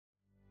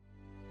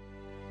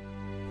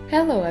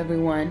Hello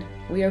everyone!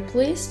 We are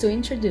pleased to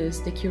introduce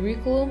the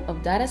curriculum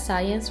of Data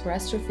Science for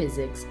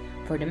Astrophysics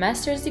for the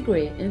Master's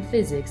degree in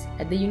Physics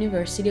at the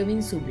University of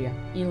Insubria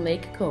in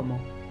Lake Como.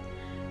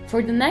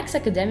 For the next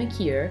academic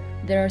year,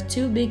 there are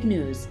two big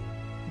news.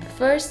 The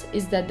first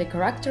is that the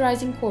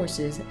characterizing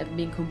courses have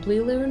been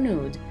completely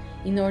renewed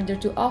in order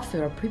to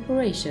offer a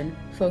preparation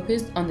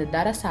focused on the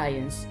data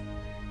science.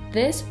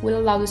 This will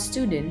allow the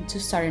student to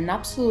start an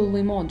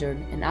absolutely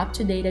modern and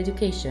up-to-date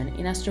education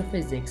in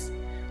astrophysics,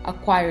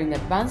 acquiring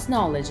advanced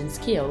knowledge and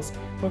skills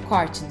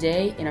required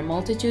today in a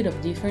multitude of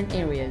different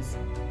areas.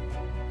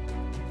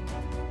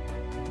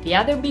 The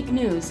other big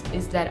news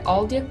is that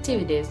all the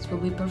activities will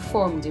be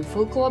performed in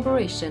full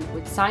collaboration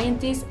with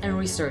scientists and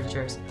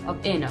researchers of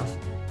INAF,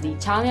 the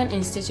Italian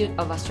Institute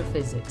of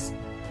Astrophysics.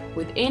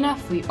 With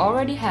INAF, we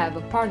already have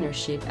a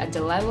partnership at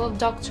the level of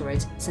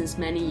doctorate since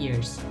many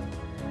years.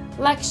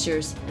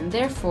 Lectures, and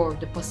therefore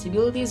the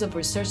possibilities of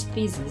research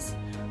theses,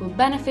 will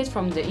benefit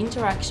from the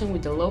interaction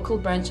with the local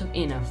branch of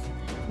INAF,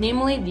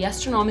 namely the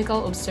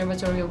Astronomical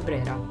Observatory of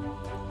Brera,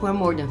 where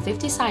more than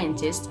 50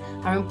 scientists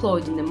are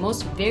employed in the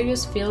most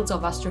various fields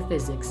of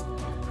astrophysics,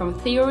 from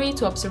theory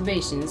to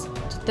observations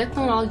to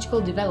technological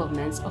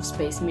developments of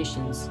space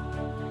missions.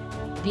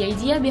 The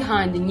idea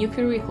behind the new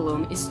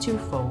curriculum is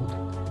twofold.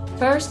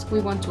 First,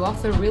 we want to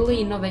offer really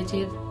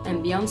innovative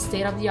and beyond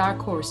state-of-the-art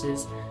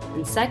courses,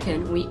 and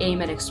second, we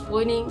aim at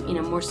exploiting in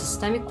a more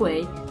systemic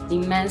way the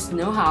immense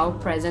know-how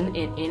present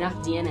in INAF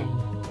DNA.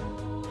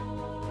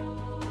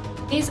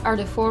 These are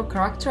the four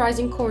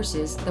characterizing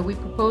courses that we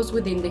propose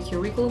within the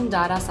curriculum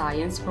Data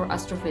Science for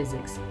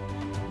Astrophysics.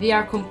 They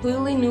are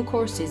completely new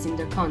courses in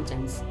their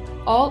contents,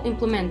 all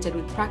implemented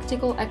with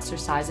practical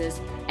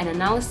exercises and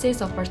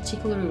analysis of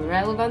particularly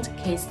relevant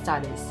case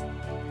studies.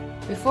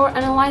 Before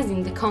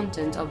analyzing the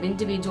content of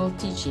individual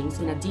teachings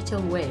in a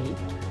detailed way,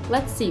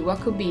 let's see what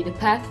could be the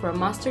path for a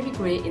master's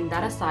degree in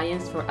data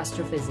science for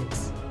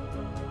astrophysics.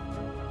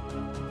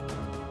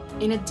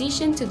 In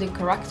addition to the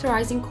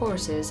characterizing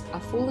courses, a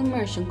full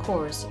immersion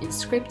course in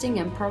scripting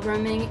and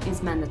programming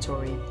is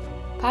mandatory.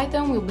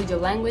 Python will be the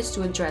language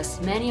to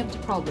address many of the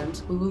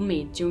problems we will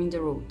meet during the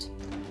route.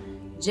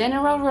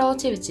 General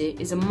relativity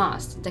is a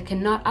must that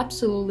cannot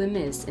absolutely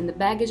miss in the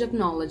baggage of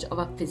knowledge of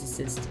a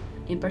physicist,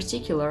 in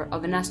particular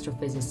of an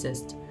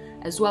astrophysicist,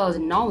 as well as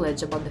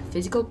knowledge about the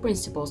physical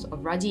principles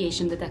of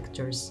radiation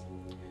detectors.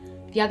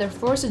 The other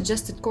four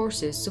suggested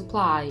courses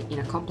supply, in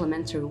a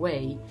complementary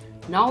way,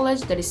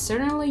 knowledge that is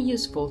certainly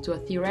useful to a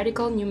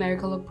theoretical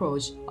numerical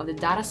approach of the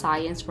data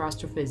science for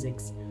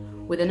astrophysics,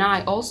 with an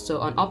eye also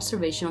on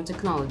observational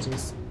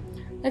technologies.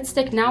 Let's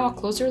take now a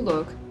closer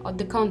look at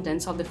the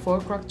contents of the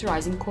four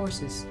characterizing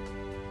courses.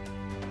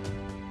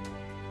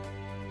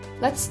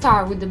 Let's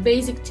start with the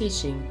basic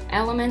teaching,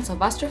 elements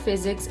of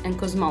astrophysics and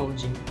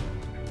cosmology.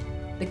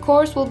 The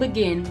course will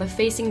begin by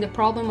facing the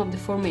problem of the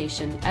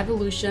formation,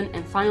 evolution,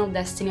 and final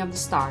destiny of the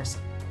stars,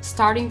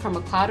 starting from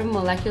a cloud of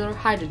molecular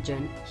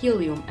hydrogen,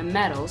 helium, and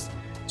metals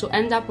to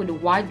end up with the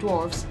white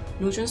dwarfs,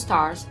 neutron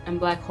stars,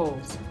 and black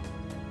holes.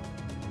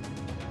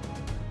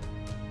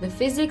 The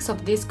physics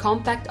of these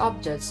compact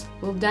objects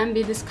will then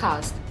be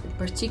discussed with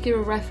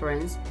particular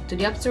reference to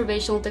the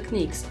observational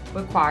techniques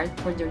required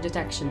for their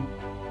detection.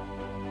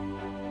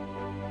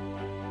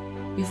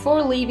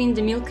 Before leaving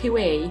the Milky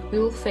Way, we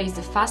will face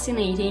the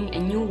fascinating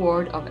and new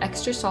world of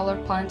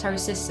extrasolar planetary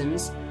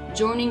systems,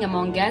 journeying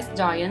among gas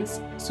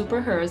giants,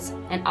 super-Earths,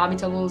 and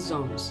habitable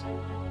zones.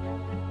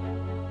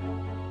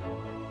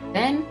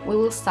 Then, we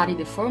will study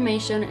the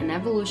formation and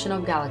evolution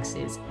of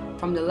galaxies,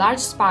 from the large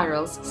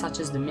spirals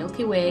such as the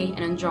Milky Way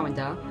and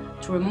Andromeda,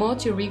 to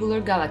remote irregular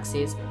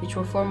galaxies which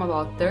were formed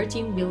about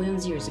 13 billion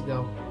years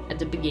ago, at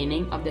the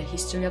beginning of the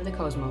history of the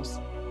cosmos.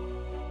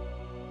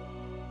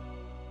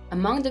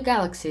 Among the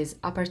galaxies,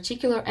 a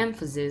particular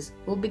emphasis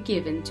will be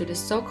given to the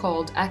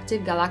so-called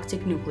active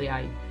galactic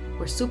nuclei,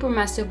 where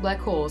supermassive black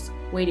holes,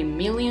 weighing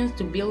millions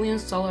to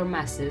billions solar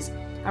masses,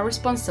 are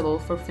responsible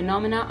for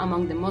phenomena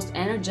among the most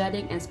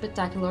energetic and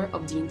spectacular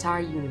of the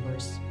entire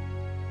universe.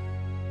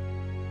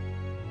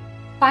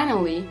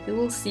 Finally, we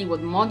will see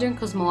what modern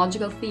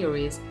cosmological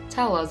theories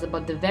tell us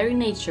about the very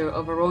nature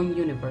of our own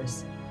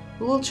universe.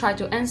 We will try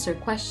to answer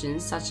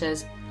questions such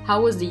as: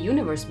 how was the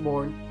universe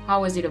born?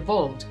 How has it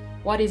evolved?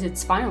 What is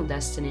its final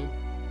destiny?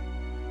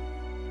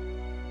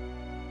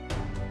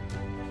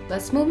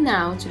 Let's move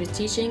now to the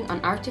teaching on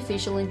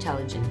artificial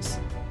intelligence.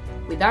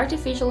 With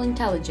artificial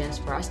intelligence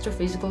for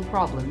astrophysical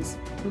problems,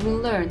 we will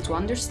learn to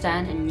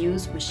understand and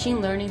use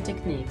machine learning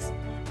techniques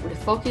with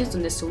a focus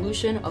on the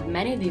solution of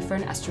many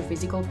different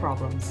astrophysical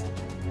problems.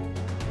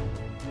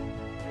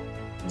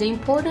 The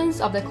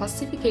importance of the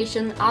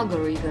classification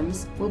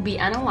algorithms will be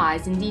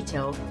analyzed in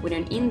detail with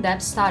an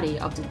in-depth study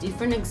of the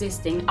different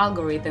existing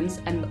algorithms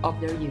and of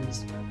their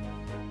use.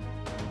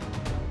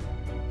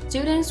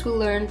 Students will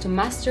learn to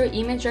master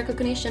image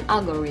recognition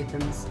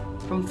algorithms.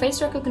 From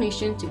face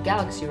recognition to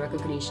galaxy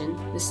recognition,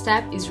 the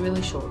step is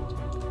really short.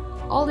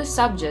 All these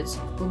subjects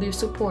will be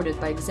supported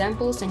by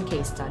examples and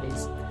case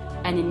studies,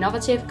 and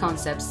innovative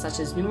concepts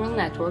such as neural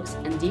networks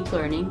and deep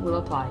learning will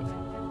apply.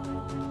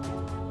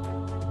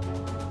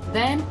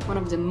 Then, one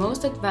of the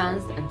most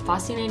advanced and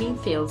fascinating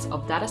fields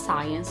of data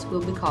science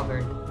will be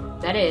covered,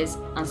 that is,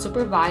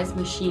 unsupervised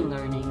machine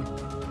learning.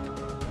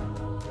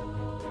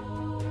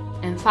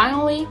 And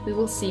finally, we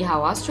will see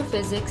how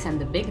astrophysics and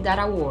the big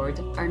data world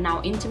are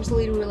now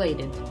intimately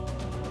related.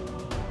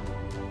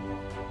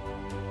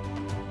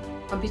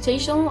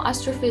 Computational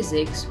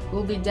astrophysics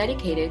will be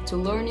dedicated to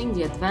learning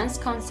the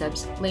advanced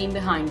concepts laying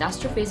behind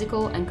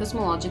astrophysical and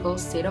cosmological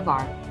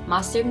state-of-art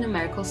massive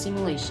numerical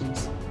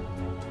simulations.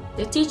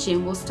 The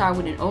teaching will start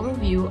with an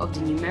overview of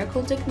the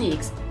numerical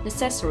techniques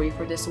necessary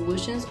for the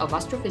solutions of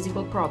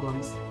astrophysical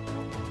problems.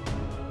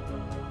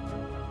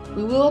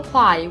 We will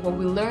apply what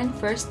we learned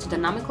first to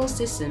dynamical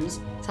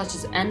systems such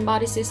as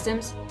n-body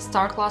systems,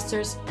 star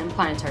clusters, and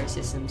planetary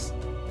systems.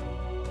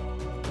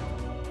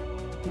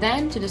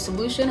 Then to the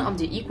solution of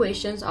the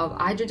equations of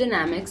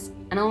hydrodynamics,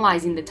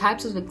 analyzing the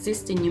types of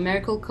existing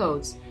numerical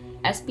codes,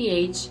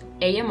 SPH,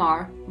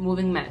 AMR,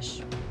 moving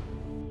mesh.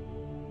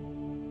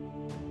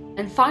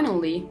 And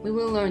finally, we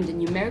will learn the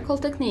numerical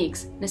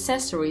techniques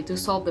necessary to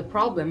solve the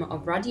problem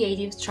of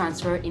radiative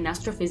transfer in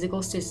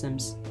astrophysical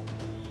systems.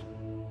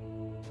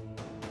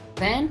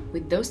 Then,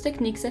 with those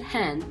techniques at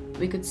hand,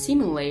 we could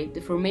simulate the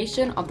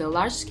formation of the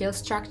large-scale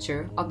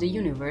structure of the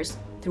universe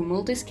through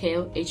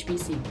multi-scale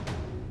HPC.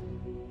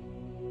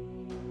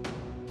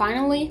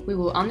 Finally, we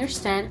will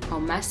understand how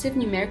massive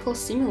numerical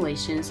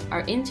simulations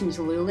are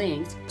intimately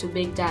linked to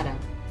big data.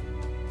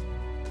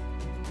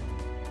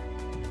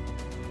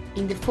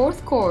 In the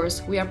fourth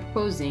course we are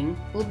proposing,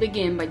 we'll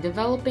begin by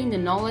developing the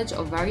knowledge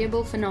of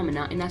variable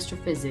phenomena in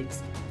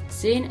astrophysics,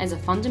 seen as a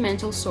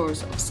fundamental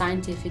source of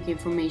scientific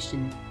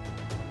information.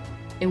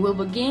 It will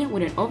begin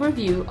with an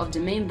overview of the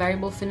main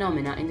variable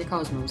phenomena in the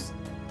cosmos.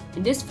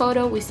 In this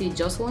photo, we see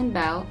Jocelyn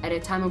Bell at the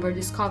time of her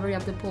discovery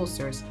of the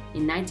pulsars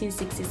in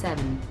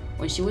 1967,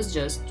 when she was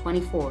just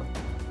 24.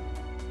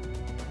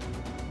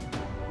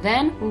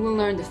 Then, we will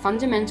learn the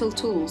fundamental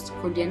tools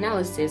for the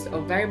analysis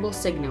of variable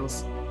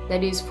signals,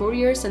 that is,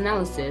 Fourier's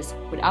analysis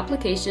with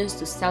applications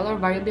to stellar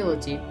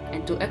variability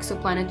and to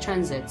exoplanet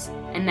transits,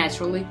 and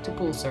naturally to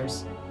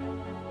pulsars.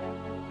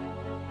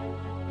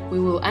 We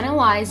will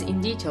analyze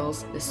in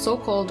details the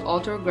so-called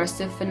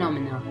autoregressive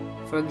phenomena,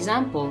 for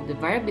example, the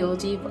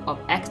variability of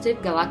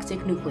active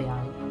galactic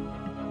nuclei.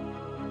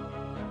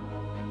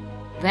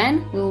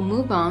 Then we will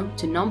move on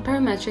to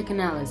non-parametric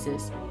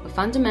analysis, a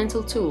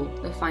fundamental tool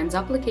that finds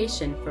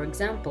application, for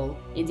example,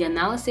 in the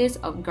analysis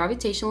of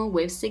gravitational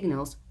wave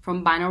signals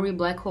from binary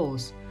black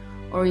holes,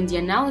 or in the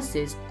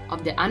analysis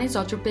of the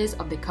anisotropies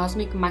of the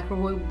cosmic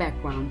microwave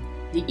background,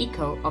 the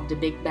echo of the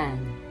Big Bang.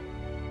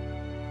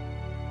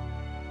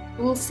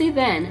 We will see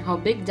then how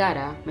big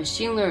data,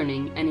 machine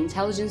learning, and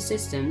intelligent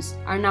systems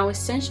are now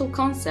essential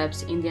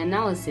concepts in the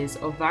analysis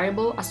of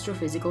variable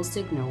astrophysical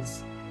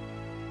signals.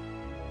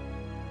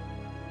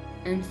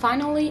 And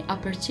finally, a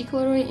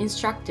particularly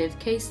instructive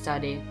case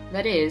study,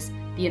 that is,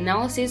 the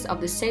analysis of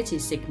the SETI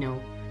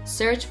signal,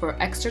 Search for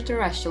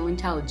Extraterrestrial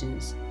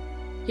Intelligence.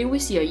 Here we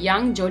see a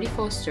young Jodie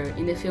Foster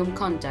in the film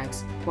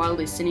Contact while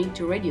listening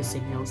to radio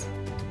signals,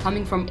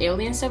 coming from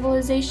alien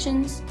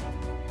civilizations.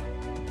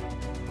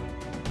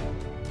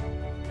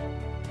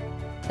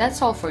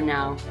 That's all for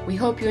now. We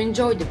hope you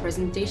enjoyed the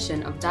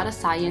presentation of data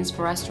science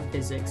for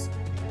astrophysics.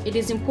 It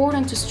is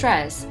important to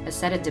stress, as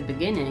said at the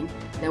beginning,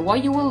 that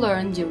what you will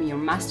learn during your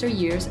master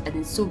years at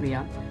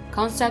Insubria,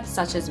 concepts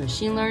such as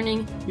machine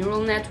learning,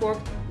 neural network,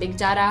 big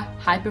data,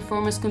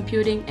 high-performance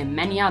computing, and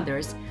many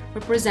others,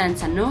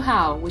 represents a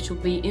know-how which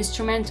will be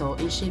instrumental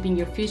in shaping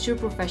your future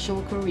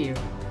professional career,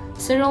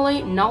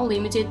 certainly not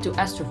limited to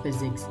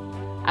astrophysics.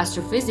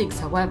 Astrophysics,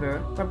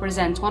 however,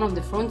 represents one of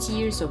the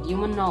frontiers of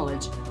human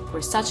knowledge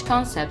where such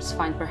concepts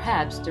find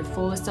perhaps their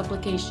fullest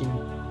application.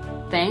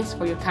 Thanks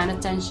for your kind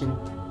attention.